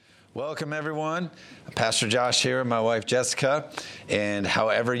Welcome, everyone. Pastor Josh here, my wife Jessica, and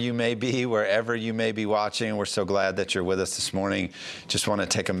however you may be, wherever you may be watching, we're so glad that you're with us this morning. Just want to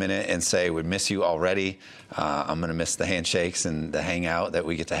take a minute and say we miss you already. I'm going to miss the handshakes and the hangout that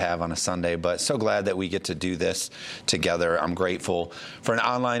we get to have on a Sunday, but so glad that we get to do this together. I'm grateful for an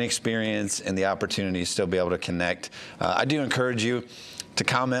online experience and the opportunity to still be able to connect. I do encourage you to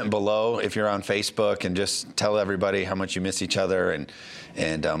comment below if you're on Facebook and just tell everybody how much you miss each other, and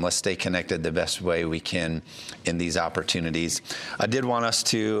let's stay connected the best way we can in these opportunities. I did want us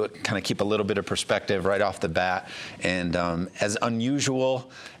to kind of keep a little bit of perspective right off the bat, and as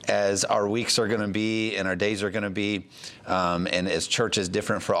unusual as our weeks are going to be and our days are going to be, and as church is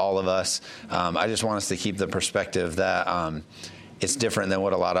different for all of us, I just want us to keep the perspective that it's different than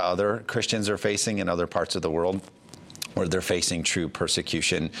what a lot of other Christians are facing in other parts of the world, where they're facing true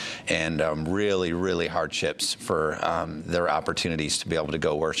persecution and really, really hardships for their opportunities to be able to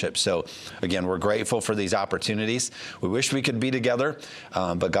go worship. So again, we're grateful for these opportunities. We wish we could be together,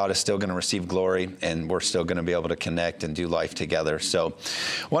 but God is still going to receive glory, and we're still going to be able to connect and do life together. So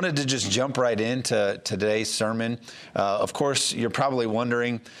wanted to just jump right into today's sermon. Of course, you're probably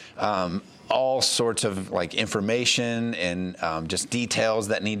wondering, all sorts of like information and just details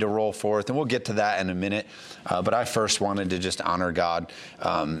that need to roll forth. And we'll get to that in a minute. But I first wanted to just honor God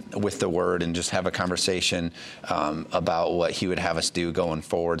with the word and just have a conversation about what he would have us do going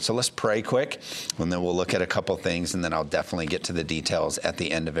forward. So let's pray quick, and then we'll look at a couple things, and then I'll definitely get to the details at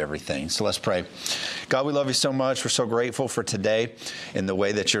the end of everything. So let's pray. God, we love you so much. We're so grateful for today and the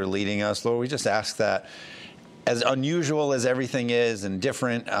way that you're leading us. Lord, we just ask that, as unusual as everything is and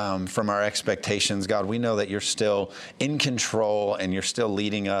different from our expectations, God, we know that you're still in control and you're still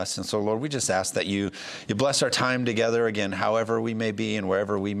leading us. And so, Lord, we just ask that you bless our time together again, however we may be and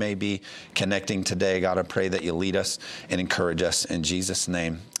wherever we may be connecting today. God, I pray that you lead us and encourage us. In Jesus'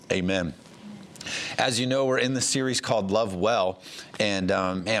 name, amen. As you know, we're in the series called Love Well. And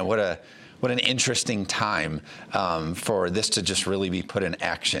man, what an interesting time for this to just really be put in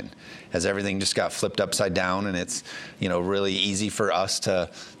action, as everything just got flipped upside down, and it's really easy for us to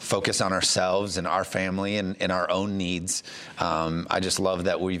focus on ourselves and our family and our own needs. I just love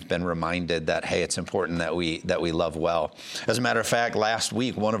that we've been reminded that, hey, it's important that we love well. As a matter of fact, last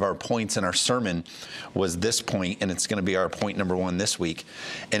week, one of our points in our sermon was this point, and it's going to be our point number 1 this week,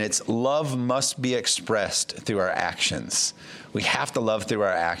 and it's love must be expressed through our actions. We have to love through our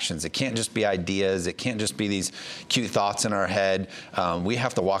actions. It can't just be ideas. It can't just be these cute thoughts in our head. We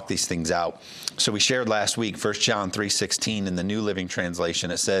have to walk these things out. So we shared last week, 1 John 3:16 in the New Living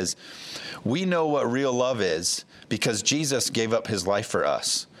Translation. It says, "We know what real love is because Jesus gave up his life for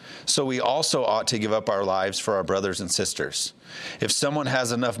us. So we also ought to give up our lives for our brothers and sisters. If someone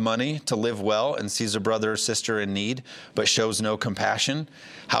has enough money to live well and sees a brother or sister in need but shows no compassion,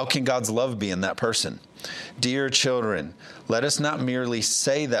 how can God's love be in that person? Dear children, let us not merely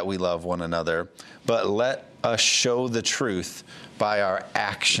say that we love one another, but let us show the truth by our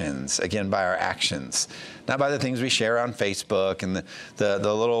actions." Again, by our actions. Not by the things we share on Facebook and the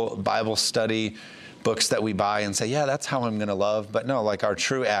little Bible study books that we buy and say, yeah, that's how I'm going to love. But no, like our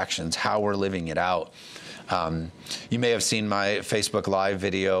true actions, how we're living it out. You may have seen my Facebook Live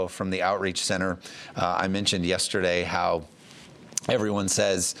video from the Outreach Center. I mentioned yesterday how everyone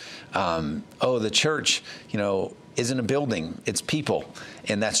says, oh, the church, isn't a building, it's people.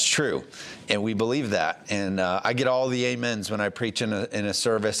 And that's true. And we believe that. And I get all the amens when I preach in a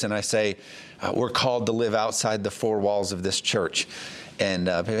service and I say, we're called to live outside the 4 walls of this church. And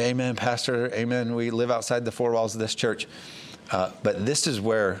amen, Pastor, amen, we live outside the 4 walls of this church. But this is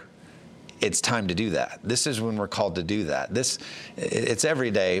where it's time to do that. This is when we're called to do that. It's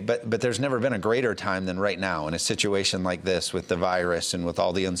every day, but there's never been a greater time than right now in a situation like this with the virus and with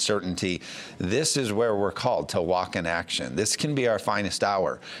all the uncertainty. This is where we're called to walk in action. This can be our finest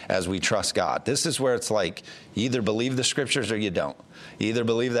hour as we trust God. This is where it's like you either believe the scriptures or you don't. You either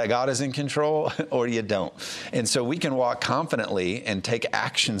believe that God is in control or you don't. And so we can walk confidently and take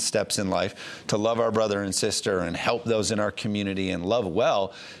action steps in life to love our brother and sister and help those in our community and love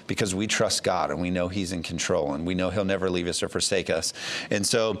well because we trust God and we know he's in control and we know he'll never leave us or forsake us. And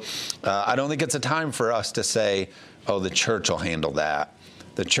so I don't think it's a time for us to say, oh, the church will handle that.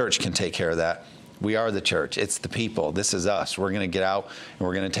 The church can take care of that. We are the church. It's the people. This is us. We're going to get out and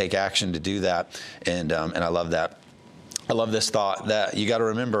we're going to take action to do that. And I love that. I love this thought that you got to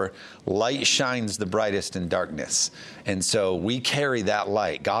remember, light shines the brightest in darkness. And so we carry that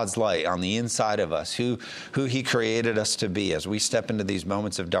light, God's light, on the inside of us, who he created us to be. As we step into these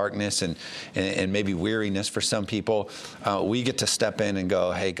moments of darkness and maybe weariness for some people, we get to step in and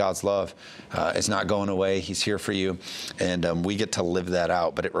go, hey, God's love is not going away. He's here for you. And we get to live that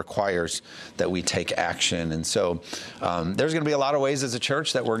out, but it requires that we take action. And so there's going to be a lot of ways as a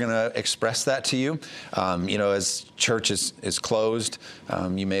church that we're going to express that to you. As church is closed,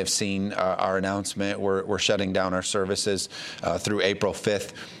 you may have seen our announcement. We're shutting down our services through April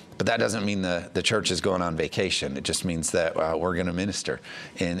 5th. But that doesn't mean the church is going on vacation. It just means that we're going to minister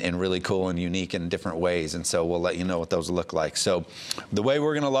in really cool and unique and different ways. And so we'll let you know what those look like. So the way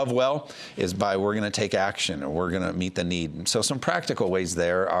we're going to love well is we're going to take action, or we're going to meet the need. So some practical ways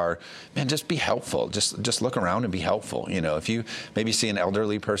there are, just be helpful. Just look around and be helpful. If you maybe see an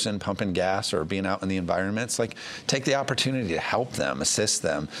elderly person pumping gas or being out in the environment, it's take the opportunity to help them, assist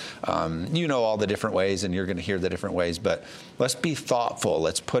them. All the different ways, and you're going to hear the different ways, but let's be thoughtful.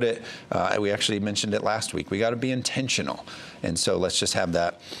 Let's put it, we actually mentioned it last week. We got to be intentional. And so let's just have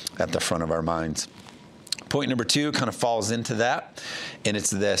that at the front of our minds. Point number 2 kind of falls into that. And it's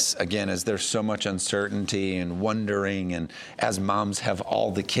this, again, as there's so much uncertainty and wondering, and as moms have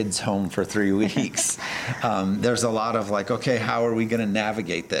all the kids home for 3 weeks, there's a lot of okay, how are we going to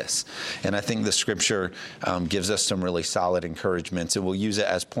navigate this? And I think the scripture gives us some really solid encouragements. And we'll use it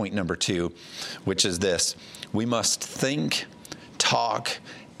as point number 2, which is this: we must think, talk,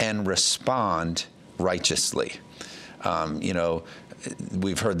 and respond righteously.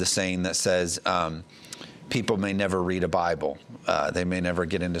 We've heard the saying that says, people may never read a Bible. They may never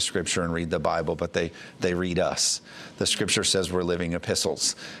get into Scripture and read the Bible, but they read us. The Scripture says we're living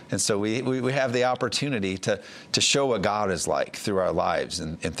epistles. And so we have the opportunity to show what God is like through our lives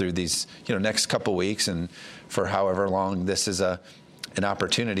and through these next couple weeks, and for however long this is an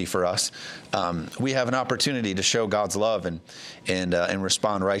opportunity for us. We have an opportunity to show God's love and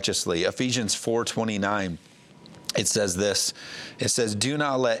respond righteously. Ephesians 4:29, it says this. It says, "Do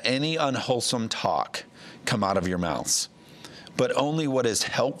not let any unwholesome talk come out of your mouths, but only what is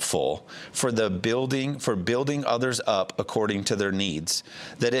helpful for building others up according to their needs,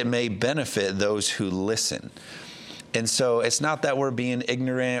 that it may benefit those who listen." And so it's not that we're being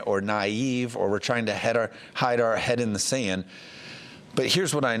ignorant or naive, or we're trying to hide our head in the sand. But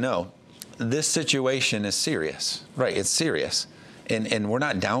here's what I know. This situation is serious, right? It's serious. And we're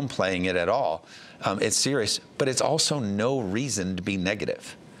not downplaying it at all. It's serious, but it's also no reason to be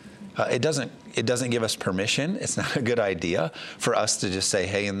negative. It doesn't give us permission. It's not a good idea for us to just say,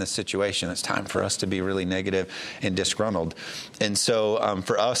 hey, in this situation, it's time for us to be really negative and disgruntled. And so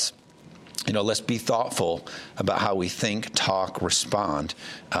for us, let's be thoughtful about how we think, talk, respond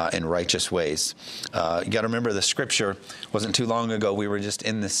in righteous ways. You got to remember, the scripture wasn't too long ago. We were just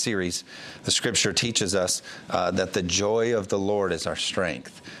in this series. The scripture teaches us that the joy of the Lord is our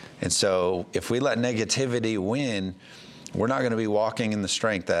strength. And so if we let negativity win, we're not going to be walking in the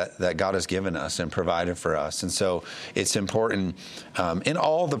strength that God has given us and provided for us. And so it's important in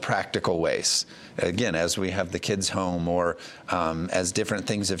all the practical ways. Again, as we have the kids home, or as different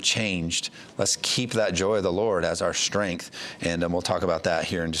things have changed, let's keep that joy of the Lord as our strength. And we'll talk about that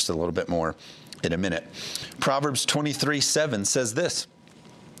here in just a little bit more in a minute. Proverbs 23:7 says this: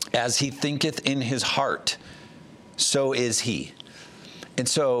 "As he thinketh in his heart, so is he." And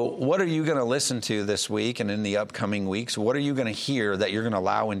so what are you going to listen to this week and in the upcoming weeks? What are you going to hear that you're going to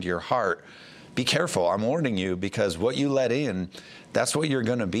allow into your heart? Be careful. I'm warning you, because what you let in, that's what you're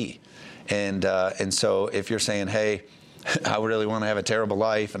going to be. And so if you're saying, hey, I really want to have a terrible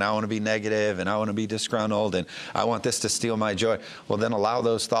life, and I want to be negative, and I want to be disgruntled, and I want this to steal my joy, well, then allow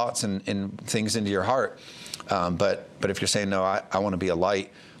those thoughts and things into your heart. But if you're saying, no, I want to be a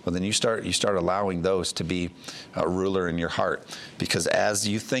light, well, then you start allowing those to be a ruler in your heart, because as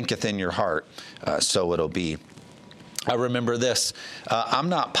you thinketh in your heart, so it'll be. I remember this. I'm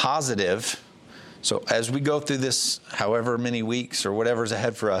not positive. So as we go through this, however many weeks or whatever's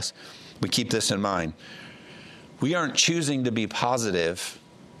ahead for us, we keep this in mind. We aren't choosing to be positive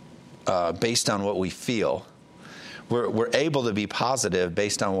based on what we feel. We're able to be positive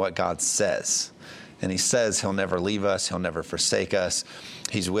based on what God says. And he says he'll never leave us. He'll never forsake us.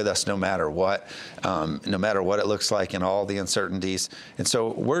 He's with us no matter what it looks like in all the uncertainties. And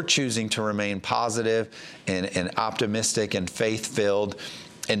so we're choosing to remain positive and optimistic and faith-filled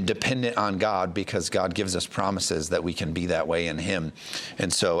and dependent on God, because God gives us promises that we can be that way in him.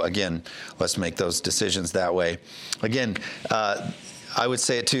 And so, again, let's make those decisions that way. Again, I would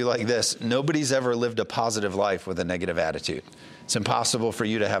say it to you like this: nobody's ever lived a positive life with a negative attitude. It's impossible for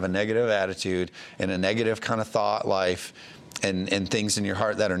you to have a negative attitude and a negative kind of thought life and things in your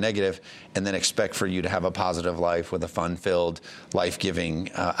heart that are negative, and then expect for you to have a positive life with a fun-filled,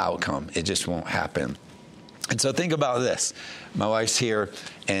 life-giving outcome. It just won't happen. And so think about this. My wife's here,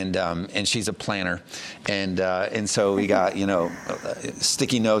 and she's a planner, and so we got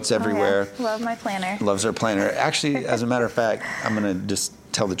sticky notes everywhere. Oh, yeah. Love my planner. Loves her planner. Actually, as a matter of fact, I'm going to just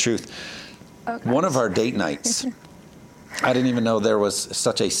tell the truth. One of our date nights, I didn't even know there was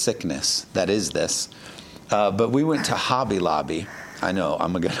such a sickness that is this, but we went to Hobby Lobby. I know,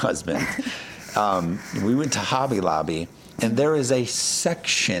 I'm a good husband. We went to Hobby Lobby, and there is a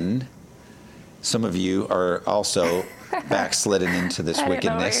section. Some of you are also backslidden into this wickedness. I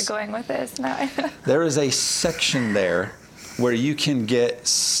don't know where you're going with this. No. There is a section there where you can get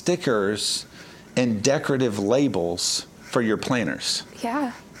stickers and decorative labels for your planners.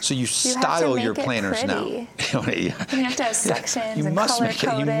 Yeah. So you style your planners now. You have to have sections you and must color make it.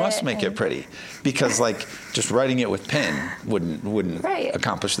 code You must make it pretty, because just writing it with pen wouldn't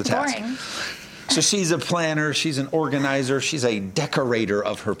accomplish the task. Boring. So she's a planner. She's an organizer. She's a decorator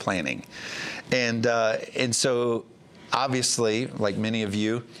of her planning. And so, obviously, like many of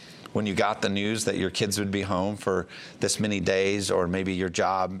you, when you got the news that your kids would be home for this many days, or maybe your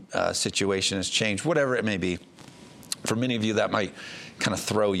job situation has changed, whatever it may be, for many of you that might kind of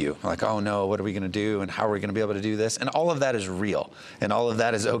throw you, like, oh no, what are we going to do, and how are we going to be able to do this? And all of that is real, and all of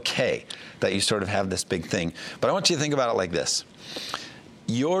that is okay, that you sort of have this big thing. But I want you to think about it like this.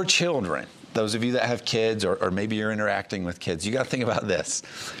 Your children, those of you that have kids, or maybe you're interacting with kids, you got to think about this.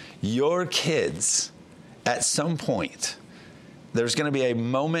 Your kids, at some point, there's going to be a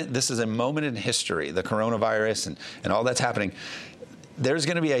moment, this is a moment in history, the coronavirus and all that's happening. There's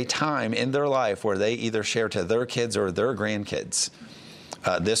going to be a time in their life where they either share to their kids or their grandkids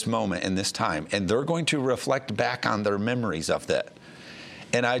this moment and this time, and they're going to reflect back on their memories of that.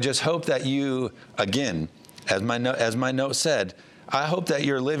 And I just hope that you, again, as my note said, I hope that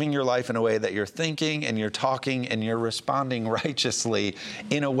you're living your life in a way that you're thinking and you're talking and you're responding righteously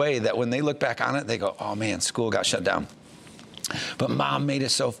in a way that when they look back on it, they go, oh man, school got shut down. But mom made it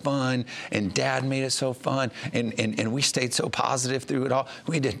so fun, and dad made it so fun, and we stayed so positive through it all.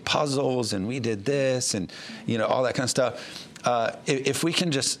 We did puzzles, and we did this, and all that kind of stuff. If we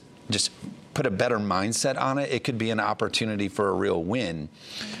can just put a better mindset on it, it could be an opportunity for a real win,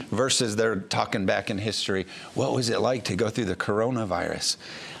 versus they're talking back in history. What was it like to go through the coronavirus?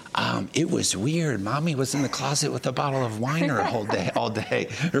 It was weird. Mommy was in the closet with a bottle of wine all day,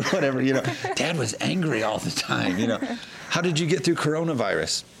 or whatever. Dad was angry all the time. How did you get through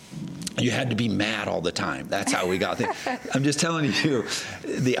coronavirus? You had to be mad all the time. That's how we got there. I'm just telling you,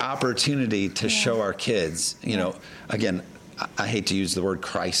 the opportunity to show our kids. Again, I hate to use the word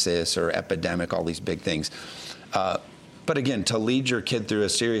crisis or epidemic, all these big things. But again, to lead your kid through a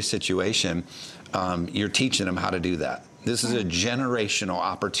serious situation, you're teaching them how to do that. This is a generational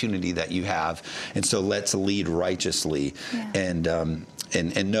opportunity that you have. And so let's lead righteously and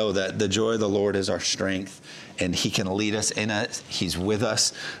know that the joy of the Lord is our strength, and he can lead us in it. He's with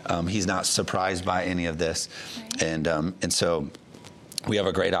us. He's not surprised by any of this. Right. And so we have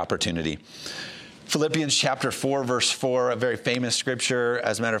a great opportunity. Philippians chapter 4, verse 4, a very famous scripture.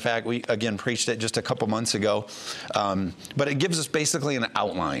 As a matter of fact, we, again, preached it just a couple months ago. But it gives us basically an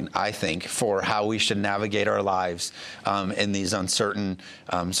outline, I think, for how we should navigate our lives in these uncertain,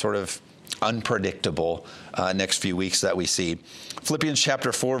 sort of unpredictable next few weeks that we see. Philippians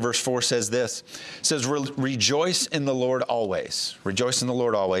chapter 4, verse 4 says this. It says, rejoice in the Lord always. Rejoice in the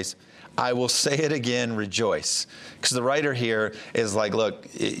Lord always. I will say it again, rejoice. Because the writer here is like, look,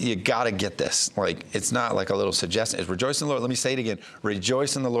 you got to get this. Like, it's not like a little suggestion. It's rejoice in the Lord. Let me say it again.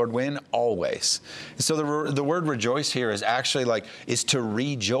 Rejoice in the Lord when? Always. And so the word rejoice here is actually is to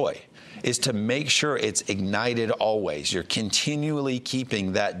rejoy, is to make sure it's ignited always. You're continually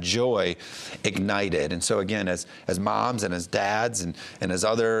keeping that joy ignited. And so again, as moms and as dads and as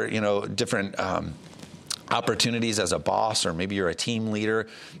other, different opportunities as a boss, or maybe you're a team leader,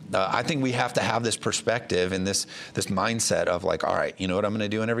 I think we have to have this perspective and this mindset of all right, you know what I'm going to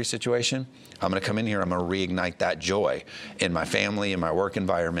do in every situation? I'm going to come in here, I'm going to reignite that joy in my family, in my work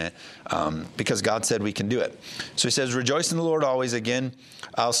environment, because God said we can do it. So he says, rejoice in the Lord always. Again,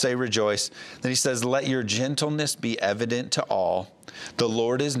 I'll say rejoice. Then he says, let your gentleness be evident to all. The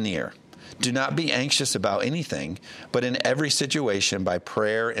Lord is near. Do not be anxious about anything, but in every situation, by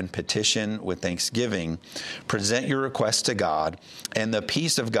prayer and petition with thanksgiving, present your requests to God, and the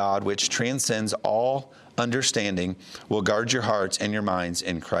peace of God, which transcends all understanding, will guard your hearts and your minds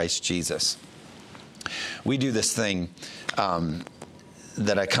in Christ Jesus. We do this thing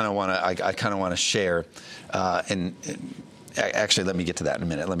that I kind of want to share, and Actually, let me get to that in a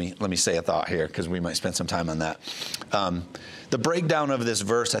minute. Let me say a thought here because we might spend some time on that. The breakdown of this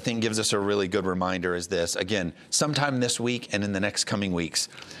verse, I think, gives us a really good reminder is this. Again, sometime this week and in the next coming weeks,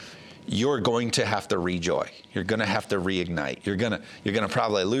 you're going to have to rejoy. You're going to have to reignite. You're going to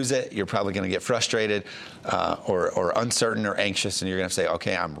probably lose it. You're probably going to get frustrated or uncertain or anxious, and you're going to say,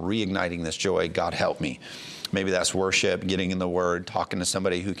 okay, I'm reigniting this joy. God help me. Maybe that's worship, getting in the Word, talking to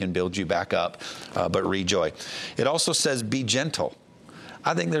somebody who can build you back up, but rejoy. It also says be gentle.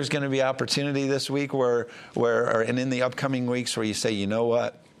 I think there's going to be opportunity this week and in the upcoming weeks where you say, you know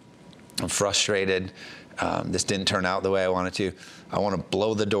what, I'm frustrated. This didn't turn out the way I wanted to. I want to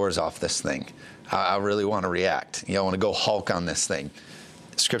blow the doors off this thing. I really want to react. I want to go Hulk on this thing.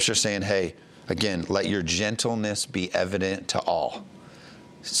 Scripture saying, hey, again, let your gentleness be evident to all.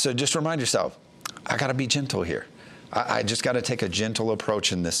 So just remind yourself, I got to be gentle here. I just got to take a gentle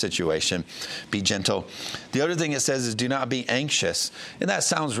approach in this situation. Be gentle. The other thing it says is do not be anxious. And that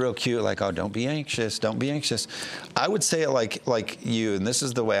sounds real cute, like, oh, don't be anxious. Don't be anxious. I would say it like you, and this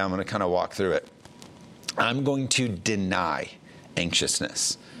is the way I'm going to kind of walk through it. I'm going to deny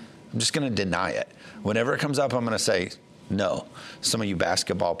anxiousness. I'm just going to deny it. Whenever it comes up, I'm going to say no. Some of you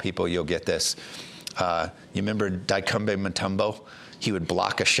basketball people, you'll get this. You remember Dikembe Mutombo? He would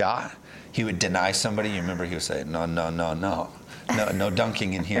block a shot. He would deny somebody. You remember he would say, no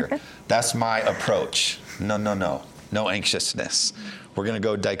dunking in here. That's my approach. No anxiousness. We're going to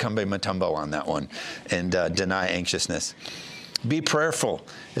go Dikembe Mutombo on that one and deny anxiousness. Be prayerful.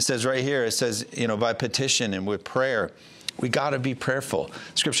 It says right here, it says, by petition and with prayer, we got to be prayerful.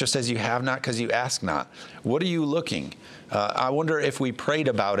 Scripture says you have not because you ask not. What are you looking? I wonder if we prayed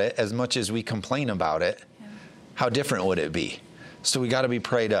about it as much as we complain about it, how different would it be? So we got to be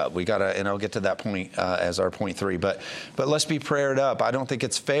prayed up. We got to, and I'll get to that point as our point 3. But let's be prayed up. I don't think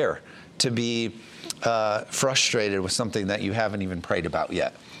it's fair to be frustrated with something that you haven't even prayed about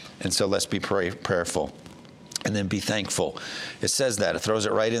yet. And so let's be prayerful. And then be thankful. It says that. It throws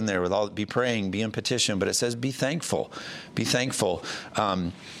it right in there with all, be praying, be in petition, but it says be thankful. Be thankful.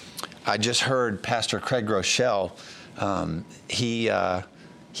 I just heard Pastor Craig Rochelle, he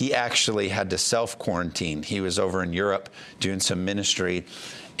actually had to self-quarantine. He was over in Europe doing some ministry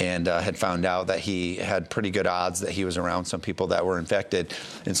and had found out that he had pretty good odds that he was around some people that were infected.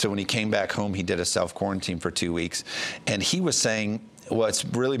 And so when he came back home, he did a self-quarantine for 2 weeks. And he was saying what's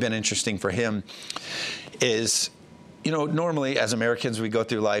really been interesting for him is, normally as Americans, we go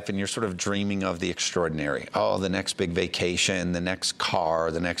through life and you're sort of dreaming of the extraordinary. Oh, the next big vacation, the next car,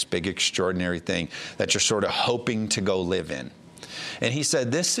 the next big extraordinary thing that you're sort of hoping to go live in. And he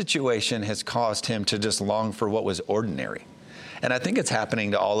said this situation has caused him to just long for what was ordinary. And I think it's happening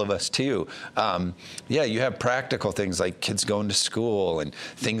to all of us too. You have practical things like kids going to school and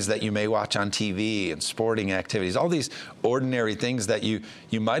things that you may watch on TV and sporting activities, all these ordinary things that you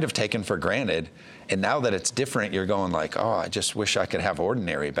might have taken for granted. And now that it's different, you're going like, oh, I just wish I could have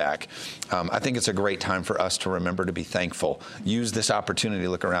ordinary back. I think it's a great time for us to remember to be thankful. Use this opportunity to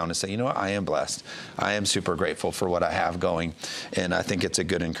look around and say, you know what, I am blessed. I am super grateful for what I have going. And I think it's a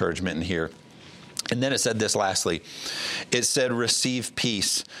good encouragement in here. And then it said this lastly, it said receive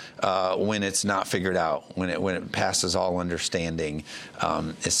peace when it's not figured out, when it passes all understanding.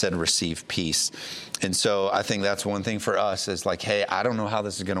 It said receive peace. And so I think that's one thing for us is like, hey, I don't know how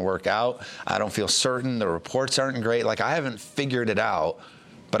this is going to work out. I don't feel certain. The reports aren't great. Like I haven't figured it out,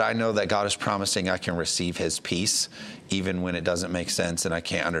 but I know that God is promising I can receive his peace even when it doesn't make sense and I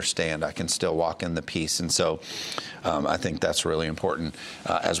can't understand. I can still walk in the peace. And so I think that's really important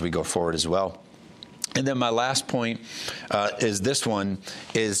as we go forward as well. And then my last point is this one,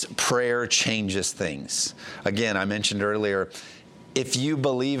 is prayer changes things. Again, I mentioned earlier, if you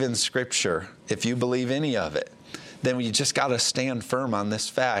believe in Scripture, if you believe any of it, then you just got to stand firm on this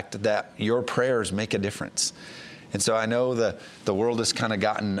fact that your prayers make a difference. And so I know the world has kind of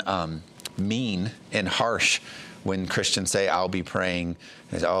gotten mean and harsh when Christians say, I'll be praying.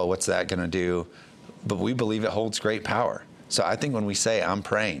 They say, oh, what's that going to do? But we believe it holds great power. So I think when we say I'm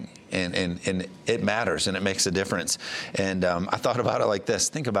praying, and it matters and it makes a difference. And I thought about it like this.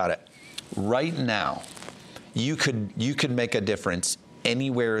 Think about it. Right now, you could make a difference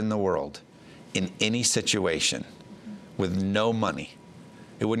anywhere in the world, in any situation, with no money.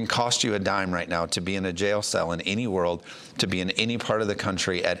 It wouldn't cost you a dime right now to be in a jail cell in any world, to be in any part of the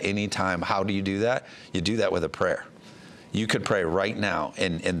country at any time. How do you do that? You do that with a prayer. You could pray right now,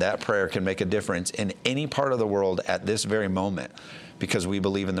 and that prayer can make a difference in any part of the world at this very moment because we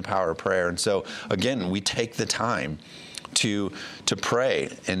believe in the power of prayer. And so, again, we take the time to pray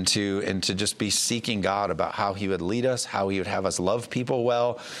and to just be seeking God about how he would lead us, how he would have us love people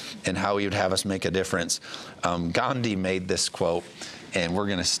well, and how he would have us make a difference. Gandhi made this quote, and we're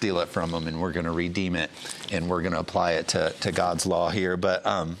going to steal it from him, and we're going to redeem it, and we're going to apply it to God's law here,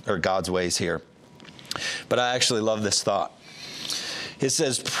 or God's ways here. But I actually love this thought. It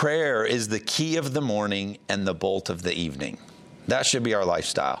says, prayer is the key of the morning and the bolt of the evening. That should be our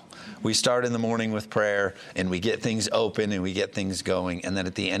lifestyle. We start in the morning with prayer, and we get things open, and we get things going, and then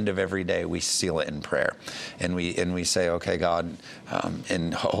at the end of every day, we seal it in prayer, and we say, "Okay, God,"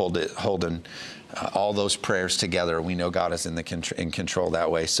 and holding all those prayers together. We know God is in control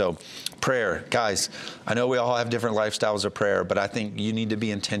that way. So, prayer, guys. I know we all have different lifestyles of prayer, but I think you need to be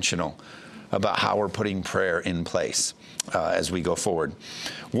intentional about how we're putting prayer in place as we go forward.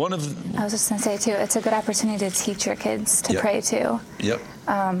 I was just going to say, too, it's a good opportunity to teach your kids to pray, too. Yep.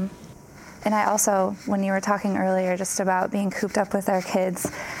 And I also, when you were talking earlier just about being cooped up with our kids,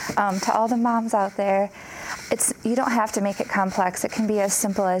 to all the moms out there, you don't have to make it complex. It can be as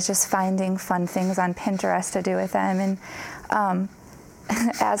simple as just finding fun things on Pinterest to do with them. And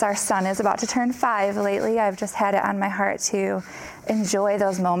as our son is about to turn 5 lately, I've just had it on my heart to enjoy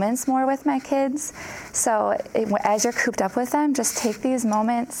those moments more with my kids. So as you're cooped up with them, just take these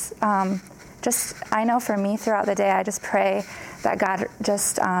moments. I know for me throughout the day, I just pray that God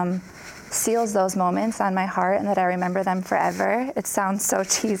just seals those moments on my heart and that I remember them forever. It sounds so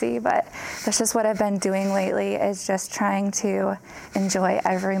cheesy, but that's just what I've been doing lately, is just trying to enjoy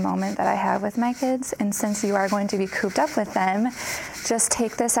every moment that I have with my kids. And since you are going to be cooped up with them, just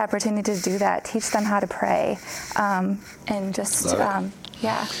take this opportunity to do that. Teach them how to pray. And just,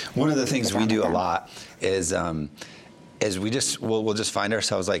 One of the things we do a lot is we'll just find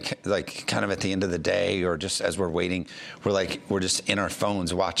ourselves like kind of at the end of the day, or just as we're waiting, we're just in our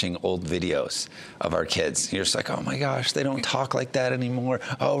phones watching old videos of our kids. You're just like, oh my gosh, they don't talk like that anymore.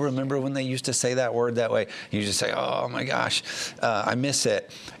 Oh, remember when they used to say that word that way? You just say, oh my gosh, I miss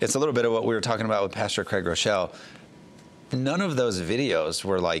it. It's a little bit of what we were talking about with Pastor Craig Rochelle. None of those videos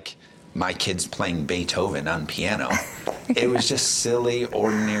were like my kids playing Beethoven on piano. It was just silly,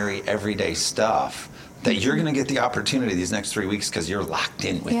 ordinary, everyday stuff that you're going to get the opportunity these next 3 weeks because you're locked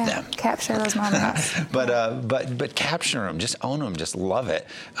in with them. Capture those moments. But capture them, just own them, just love it.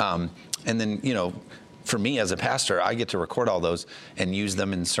 And then, for me as a pastor, I get to record all those and use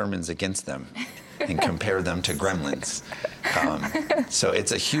them in sermons against them and compare them to gremlins. So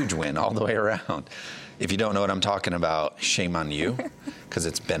it's a huge win all the way around. If you don't know what I'm talking about, shame on you, because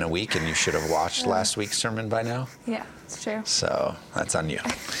it's been a week and you should have watched last week's sermon by now. Yeah, it's true. So that's on you.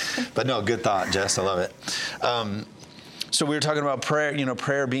 But no, good thought, Jess. I love it. So we were talking about prayer,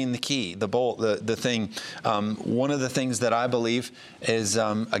 prayer being the key, the bolt, the thing. One of the things that I believe is,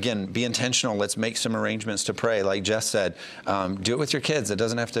 again, be intentional. Let's make some arrangements to pray. Like Jess said, do it with your kids. It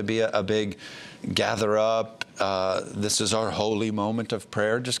doesn't have to be a big gather up. This is our holy moment of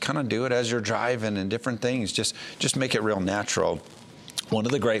prayer. Just kind of do it as you're driving and different things. Just make it real natural. One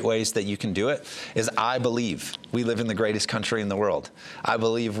of the great ways that you can do it is, I believe we live in the greatest country in the world. I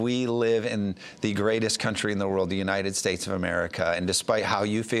believe we live in the greatest country in the world, the United States of America. And despite how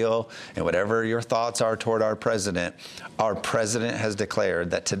you feel and whatever your thoughts are toward our president has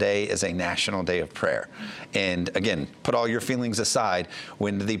declared that today is a national day of prayer. And again, put all your feelings aside,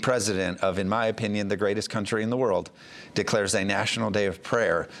 when the president of, in my opinion, the greatest country in the world declares a national day of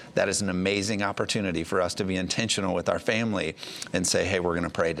prayer, that is an amazing opportunity for us to be intentional with our family and say, hey, we're going to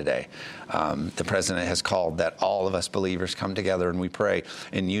pray today. The president has called that all of us believers come together and we pray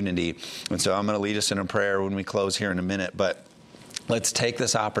in unity. And so I'm going to lead us in a prayer when we close here in a minute. But let's take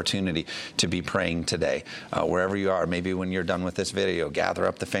this opportunity to be praying today. Wherever you are, maybe when you're done with this video, gather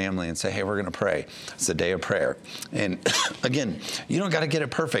up the family and say, hey, we're going to pray. It's a day of prayer. And again, you don't got to get it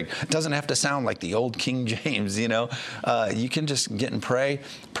perfect. It doesn't have to sound like the old King James, You can just get and pray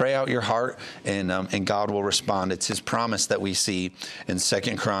out your heart, and God will respond. It's his promise that we see in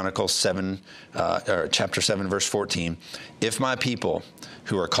 2 Chronicles 7, or chapter 7, verse 14. If my people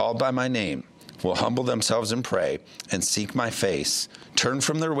who are called by my name will humble themselves and pray and seek my face, turn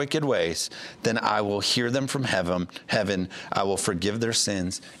from their wicked ways, then I will hear them from heaven. I will forgive their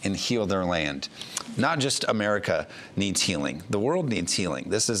sins and heal their land. Not just America needs healing. The world needs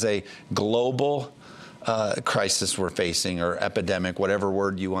healing. This is a global crisis we're facing, or epidemic, whatever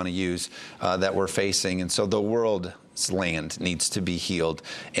word you want to use, that we're facing. And so the world's land needs to be healed.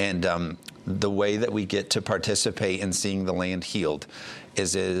 And the way that we get to participate in seeing the land healed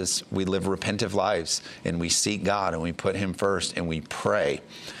is we live repentive lives, and we seek God, and we put him first, and we pray.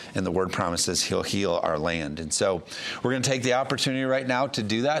 And the word promises he'll heal our land. And so we're going to take the opportunity right now to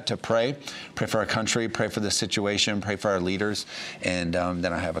do that, to pray for our country, pray for the situation, pray for our leaders. And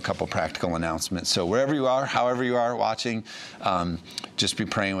then I have a couple practical announcements. So wherever you are, however you are watching, just be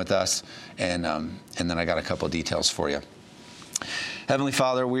praying with us. And then I got a couple details for you. Heavenly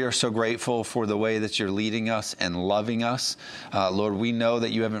Father, we are so grateful for the way that you're leading us and loving us. Lord, we know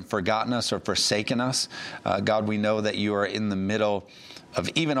that you haven't forgotten us or forsaken us. God, we know that you are in the middle of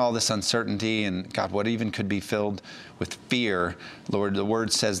even all this uncertainty, and God, what even could be filled with fear. Lord, the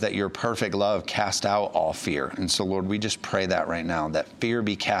word says that your perfect love cast out all fear. And so, Lord, we just pray that right now, that fear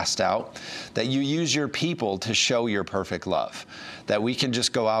be cast out, that you use your people to show your perfect love, that we can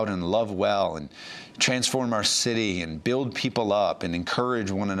just go out and love well and transform our city and build people up and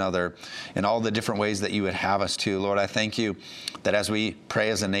encourage one another in all the different ways that you would have us to. Lord, I thank you that as we pray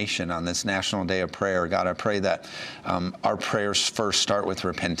as a nation on this National Day of Prayer, God, I pray that our prayers first start with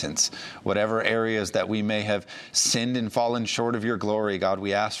repentance. Whatever areas that we may have sinned and fallen short of your glory, God,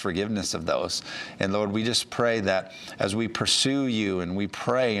 we ask forgiveness of those. And Lord, we just pray that as we pursue you and we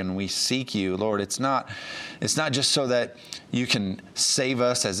pray and we seek you, Lord, it's not just so that you can save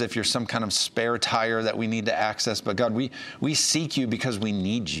us as if you're some kind of spare tire that we need to access. But God, we seek you because we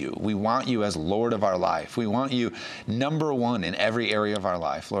need you. We want you as Lord of our life. We want you number one in every area of our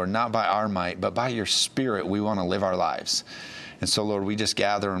life, Lord, not by our might, but by your Spirit, we want to live our lives. And so, Lord, we just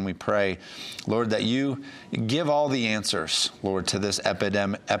gather and we pray, Lord, that you give all the answers, Lord, to this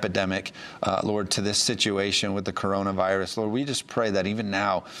epidemic, Lord, to this situation with the coronavirus. Lord, we just pray that even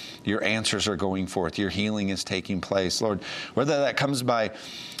now your answers are going forth, your healing is taking place. Lord, whether that comes by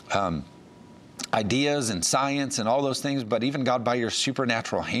ideas and science and all those things, but even, God, by your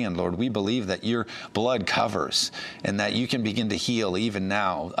supernatural hand, Lord, we believe that your blood covers and that you can begin to heal even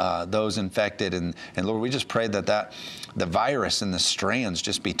now those infected. And Lord, we just pray that the virus and the strands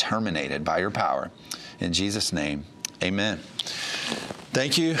just be terminated by your power. In Jesus' name, amen.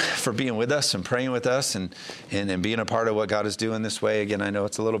 Thank you for being with us and praying with us and being a part of what God is doing this way. Again, I know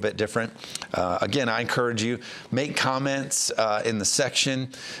it's a little bit different. Again, I encourage you, make comments in the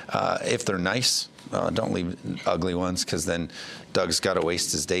section if they're nice. Don't leave ugly ones, because then Doug's got to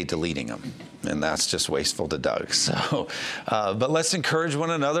waste his day deleting them, and that's just wasteful to Doug. So, but let's encourage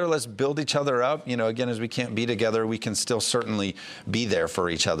one another. Let's build each other up. You know, again, as we can't be together, we can still certainly be there for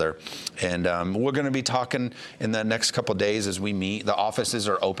each other. And we're going to be talking in the next couple of days as we meet. The offices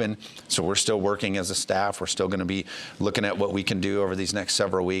are open, so we're still working as a staff. We're still going to be looking at what we can do over these next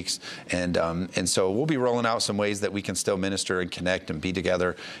several weeks. And so we'll be rolling out some ways that we can still minister and connect and be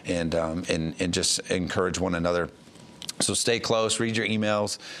together and just encourage one another. So stay close, read your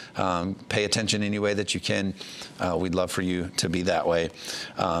emails, pay attention any way that you can. We'd love for you to be that way.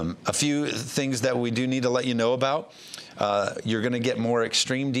 A few things that we do need to let you know about. You're going to get more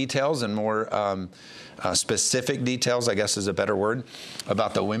extreme details and more specific details, I guess is a better word,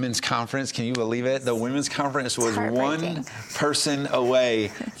 about the women's conference. Can you believe it? The women's conference was one person away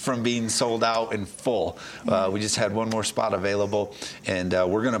from being sold out in full. We just had one more spot available, and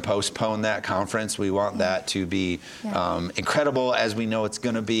we're going to postpone that conference. We want that to be incredible as we know it's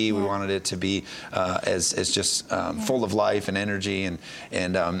going to be. We wanted it to be as just full of life and energy, and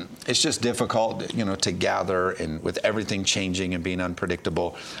it's just difficult, you know, to gather, and with everything changing and being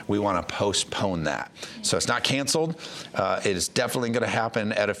unpredictable, we want to postpone that. So it's not canceled. It is definitely going to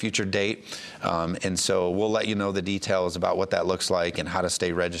happen at a future date. And so we'll let you know the details about what that looks like and how to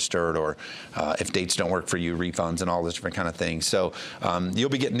stay registered, or if dates don't work for you, refunds and all this different kind of things. So you'll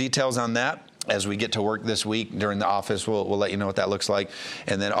be getting details on that as we get to work this week during the office. We'll let you know what that looks like.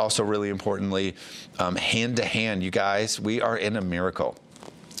 And then also, really importantly, hand to hand, you guys, we are in a miracle.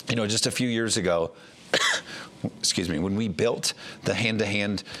 You know, just a few years ago, excuse me, when we built the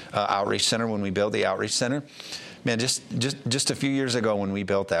hand-to-hand outreach center, when we built the outreach center, man, just a few years ago when we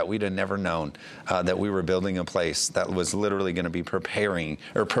built that, we'd have never known that we were building a place that was literally going to be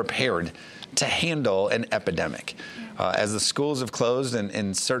prepared to handle an epidemic. As the schools have closed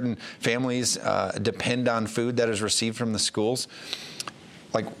and certain families depend on food that is received from the schools,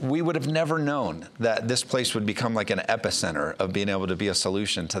 like, we would have never known that this place would become like an epicenter of being able to be a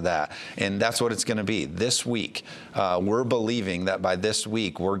solution to that. And that's what it's going to be. This week, we're believing that by this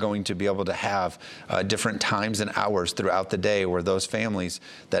week, we're going to be able to have different times and hours throughout the day where those families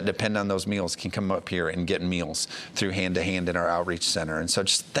that depend on those meals can come up here and get meals through Hand to Hand in our outreach center. And so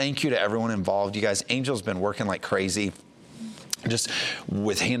just thank you to everyone involved. You guys, Angel's been working like crazy, just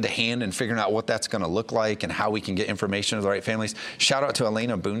with Hand to Hand and figuring out what that's going to look like and how we can get information to the right families. Shout out to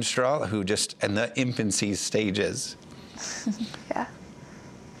Elena Boonstra, who just in the infancy stages. Yeah.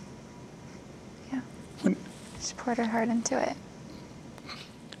 She poured her heart into it.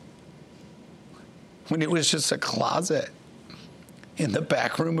 When it was just a closet in the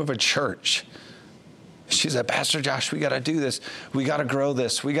back room of a church. She said, Pastor Josh, we got to do this. We got to grow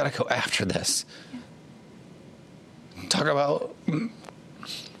this. We got to go after this. Yeah. Talk about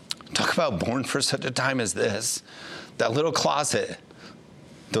born for such a time as this. That little closet,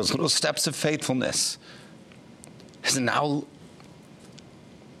 those little steps of faithfulness is now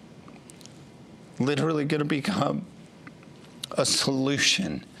literally going to become a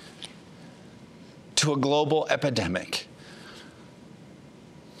solution to a global epidemic.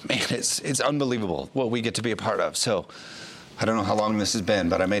 Man, it's unbelievable what we get to be a part of. So I don't know how long this has been,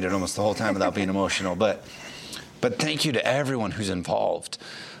 but I made it almost the whole time without being emotional. But thank you to everyone who's involved.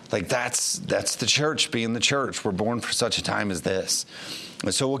 Like that's the church being the church. We're born for such a time as this.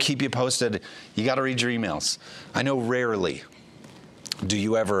 And so we'll keep you posted. You got to read your emails. I know rarely do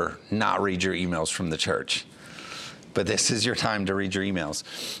you ever not read your emails from the church. But this is your time to read your emails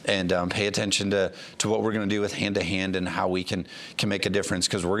and pay attention to what we're going to do with Hand to Hand and how we can make a difference,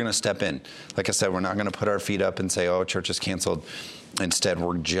 because we're going to step in. Like I said, we're not going to put our feet up and say, oh, church is canceled. Instead,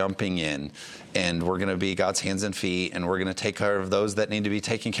 we're jumping in, and we're going to be God's hands and feet, and we're going to take care of those that need to be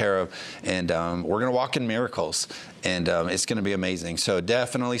taken care of, and we're going to walk in miracles, and it's going to be amazing. So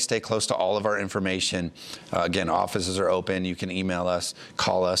definitely stay close to all of our information. Again, offices are open. You can email us,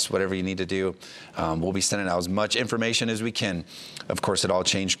 call us, whatever you need to do. We'll be sending out as much information as we can. Of course, it all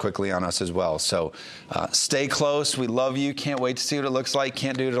changed quickly on us as well. So stay close. We love you. Can't wait to see what it looks like.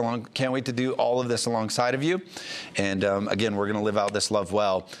 Can't wait to do all of this alongside of you. And again, we're going to live out this love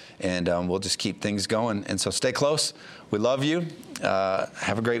well, and we'll just keep things going. And so stay close. We love you.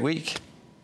 Have a great week.